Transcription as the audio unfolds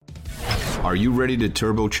Are you ready to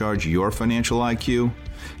turbocharge your financial IQ?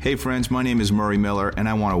 Hey friends, my name is Murray Miller, and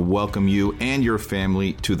I want to welcome you and your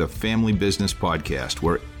family to the Family Business Podcast,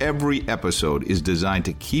 where every episode is designed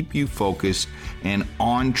to keep you focused and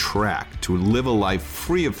on track to live a life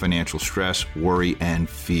free of financial stress, worry, and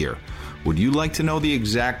fear. Would you like to know the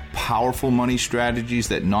exact powerful money strategies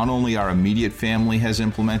that not only our immediate family has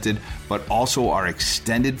implemented, but also our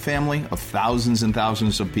extended family of thousands and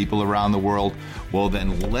thousands of people around the world? Well,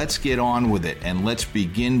 then let's get on with it and let's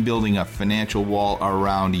begin building a financial wall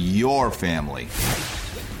around your family.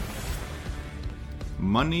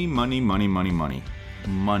 Money, money, money, money, money.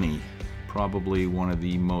 Money. Probably one of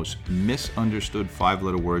the most misunderstood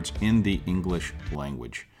five-letter words in the English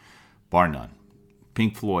language, bar none.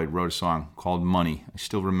 Pink Floyd wrote a song called Money. I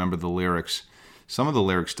still remember the lyrics. Some of the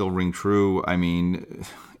lyrics still ring true. I mean,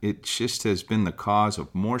 it just has been the cause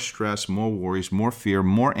of more stress, more worries, more fear,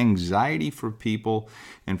 more anxiety for people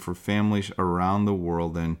and for families around the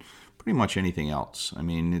world than pretty much anything else. I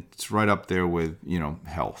mean, it's right up there with,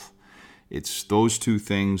 health. It's those two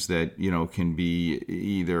things that, can be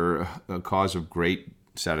either a cause of great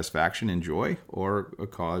satisfaction and joy or a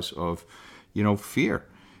cause of, fear.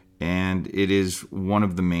 And it is one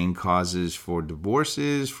of the main causes for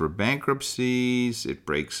divorces, for bankruptcies. It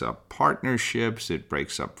breaks up partnerships. It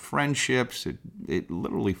breaks up friendships. It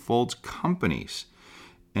literally folds companies.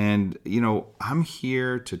 And, I'm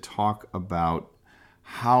here to talk about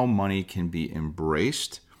how money can be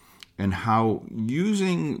embraced and how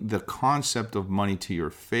using the concept of money to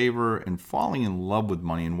your favor and falling in love with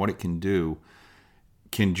money and what it can do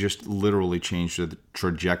can just literally change the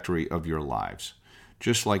trajectory of your lives.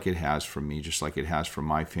 Just like it has for me, just like it has for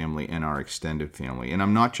my family and our extended family. And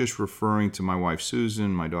I'm not just referring to my wife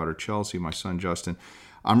Susan, my daughter Chelsea, my son Justin.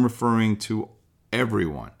 I'm referring to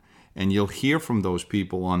everyone. And you'll hear from those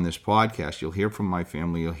people on this podcast. You'll hear from my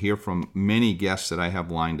family. You'll hear from many guests that I have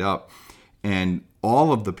lined up. And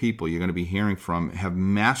all of the people you're going to be hearing from have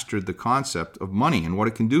mastered the concept of money and what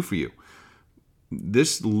it can do for you.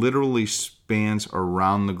 This literally spans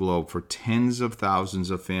around the globe for tens of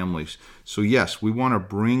thousands of families. So yes, we want to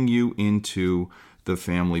bring you into the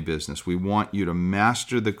family business. We want you to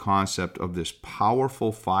master the concept of this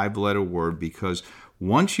powerful five-letter word, because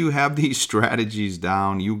once you have these strategies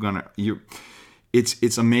down,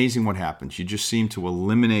 it's amazing what happens. You just seem to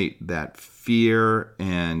eliminate that fear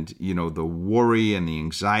and, the worry and the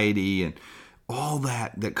anxiety and all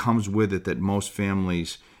that comes with it that most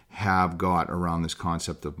families have got around this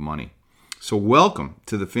concept of money. So welcome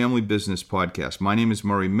to the Family Business Podcast. My name is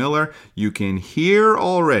Murray Miller. You can hear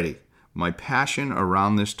already my passion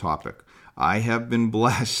around this topic. I have been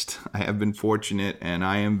blessed, I have been fortunate, and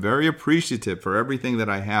I am very appreciative for everything that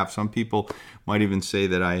I have. Some people might even say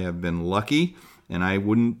that I have been lucky, and I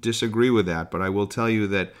wouldn't disagree with that, but I will tell you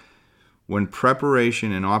that when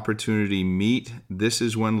preparation and opportunity meet, this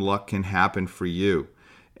is when luck can happen for you,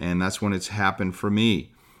 and that's when it's happened for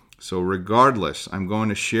me. So regardless, I'm going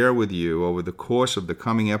to share with you over the course of the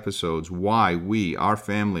coming episodes why we, our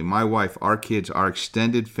family, my wife, our kids, our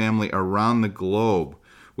extended family around the globe,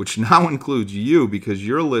 which now includes you because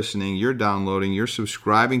you're listening, you're downloading, you're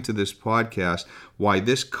subscribing to this podcast, why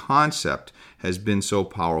this concept has been so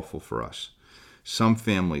powerful for us. Some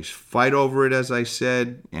families fight over it, as I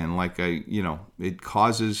said, and it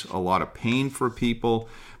causes a lot of pain for people,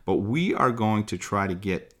 but we are going to try to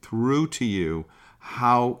get through to you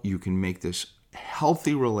how you can make this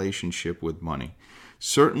healthy relationship with money.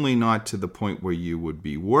 Certainly not to the point where you would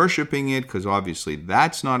be worshiping it, because obviously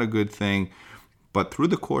that's not a good thing. But through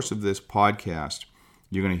the course of this podcast,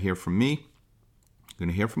 you're going to hear from me, you're going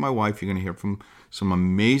to hear from my wife, you're going to hear from some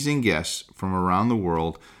amazing guests from around the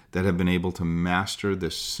world that have been able to master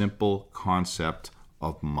this simple concept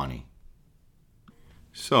of money.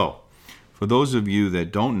 So, for those of you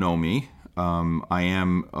that don't know me, I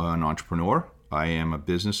am an entrepreneur. I am a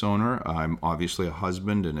business owner. I'm obviously a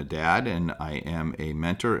husband and a dad, and I am a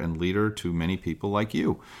mentor and leader to many people like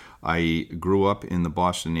you. I grew up in the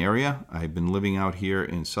Boston area. I've been living out here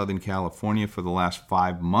in Southern California for the last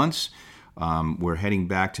 5 months. We're heading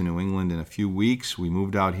back to New England in a few weeks. We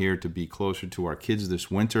moved out here to be closer to our kids this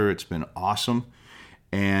winter. It's been awesome.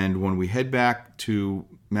 And when we head back to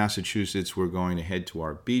Massachusetts, we're going to head to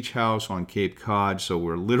our beach house on Cape Cod. So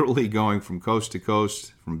we're literally going from coast to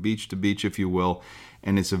coast, from beach to beach, if you will.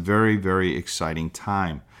 And it's a very, very exciting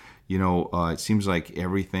time. It seems like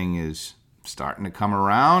everything is starting to come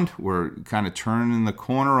around. We're kind of turning the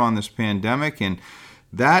corner on this pandemic. And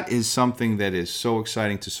that is something that is so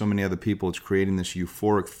exciting to so many other people. It's creating this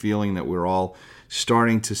euphoric feeling that we're all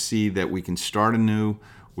starting to see that we can start anew.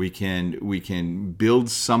 We can build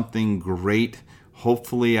something great,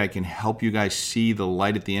 Hopefully I can help you guys see the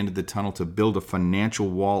light at the end of the tunnel to build a financial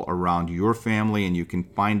wall around your family, and you can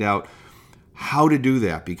find out how to do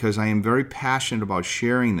that, because I am very passionate about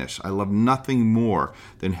sharing this. I love nothing more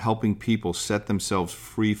than helping people set themselves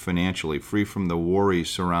free financially, free from the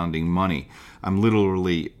worries surrounding money. I'm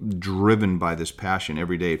literally driven by this passion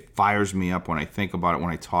every day. It fires me up when I think about it,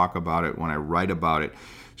 when I talk about it, when I write about it.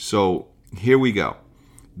 So here we go.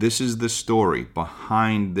 This is the story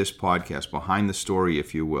behind this podcast, behind the story,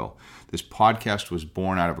 if you will. This podcast was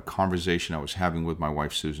born out of a conversation I was having with my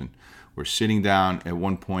wife, Susan. We're sitting down at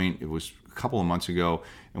one point, it was a couple of months ago,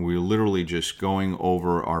 and we were literally just going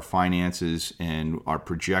over our finances and our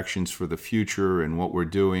projections for the future and what we're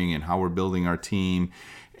doing and how we're building our team.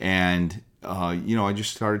 And I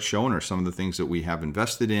just started showing her some of the things that we have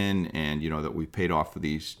invested in, and that we've paid off for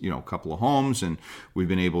these couple of homes, and we've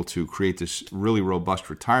been able to create this really robust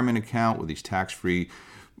retirement account with these tax-free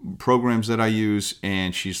programs that I use.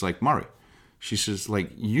 And she's like, Murray, she says,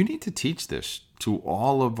 you need to teach this to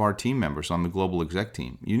all of our team members on the global exec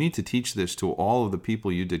team. You need to teach this to all of the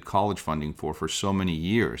people you did college funding for so many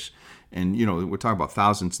years. And we're talking about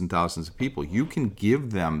thousands and thousands of people. You can give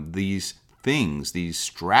them these things, these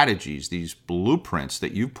strategies, these blueprints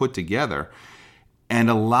that you've put together, and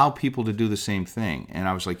allow people to do the same thing. And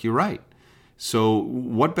I was like, you're right. So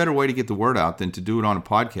what better way to get the word out than to do it on a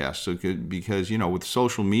podcast? Because with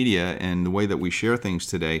social media and the way that we share things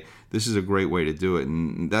today, this is a great way to do it.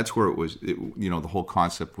 And that's where the whole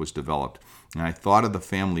concept was developed. And I thought of the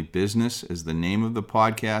family business as the name of the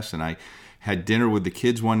podcast, and I had dinner with the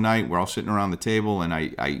kids one night. We're all sitting around the table, and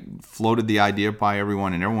I floated the idea by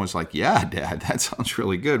everyone, and everyone was like, yeah, Dad, that sounds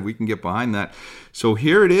really good. We can get behind that. So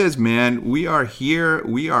here it is, man. We are here.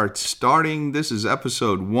 We are starting. This is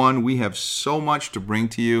episode 1. We have so much to bring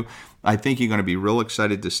to you. I think you're going to be real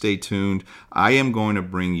excited to stay tuned. I am going to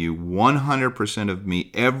bring you 100% of me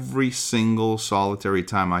every single solitary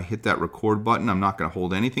time I hit that record button. I'm not going to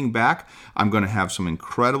hold anything back. I'm going to have some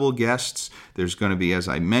incredible guests. There's going to be, as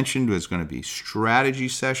I mentioned, there's going to be strategy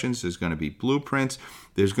sessions. There's going to be blueprints.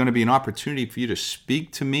 There's going to be an opportunity for you to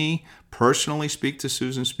speak to me personally, speak to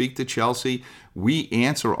Susan, speak to Chelsea. We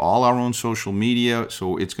answer all our own social media,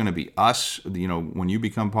 so it's going to be us. When you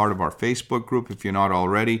become part of our Facebook group, if you're not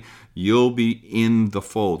already, you'll be in the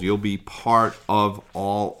fold. You'll be part of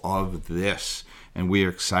all of this. And we are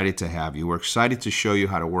excited to have you. We're excited to show you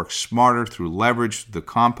how to work smarter through leverage, the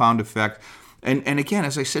compound effect. And again,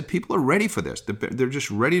 as I said, people are ready for this. They're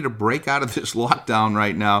just ready to break out of this lockdown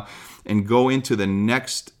right now and go into the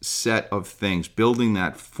next set of things, building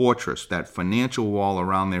that fortress, that financial wall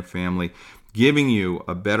around their family, giving you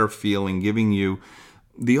a better feeling, giving you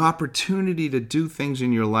the opportunity to do things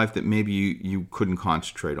in your life that maybe you couldn't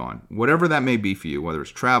concentrate on. Whatever that may be for you, whether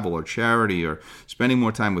it's travel or charity or spending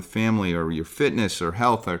more time with family or your fitness or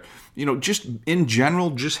health or, just in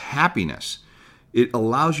general, just happiness. It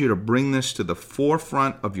allows you to bring this to the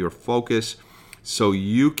forefront of your focus so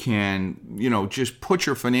you can, just put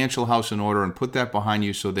your financial house in order and put that behind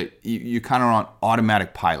you so that you kind of are on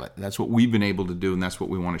automatic pilot. That's what we've been able to do, and that's what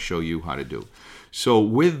we want to show you how to do. So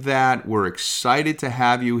with that, we're excited to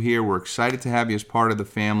have you here. We're excited to have you as part of the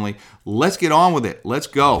family. Let's get on with it. Let's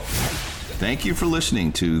go. Thank you for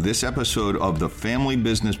listening to this episode of the Family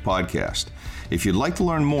Business Podcast. If you'd like to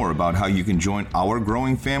learn more about how you can join our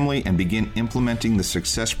growing family and begin implementing the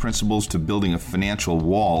success principles to building a financial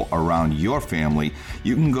wall around your family,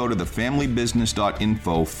 you can go to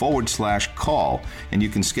thefamilybusiness.info/call and you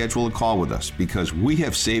can schedule a call with us because we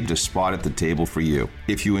have saved a spot at the table for you.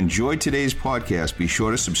 If you enjoyed today's podcast, be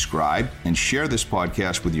sure to subscribe and share this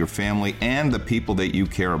podcast with your family and the people that you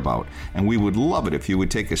care about. And we would love it if you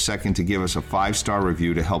would take a second to give us a 5-star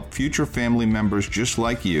review to help future family members just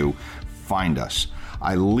like you find us.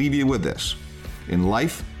 I leave you with this. In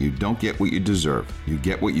life, you don't get what you deserve. You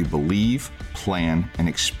get what you believe, plan, and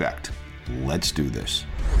expect. Let's do this.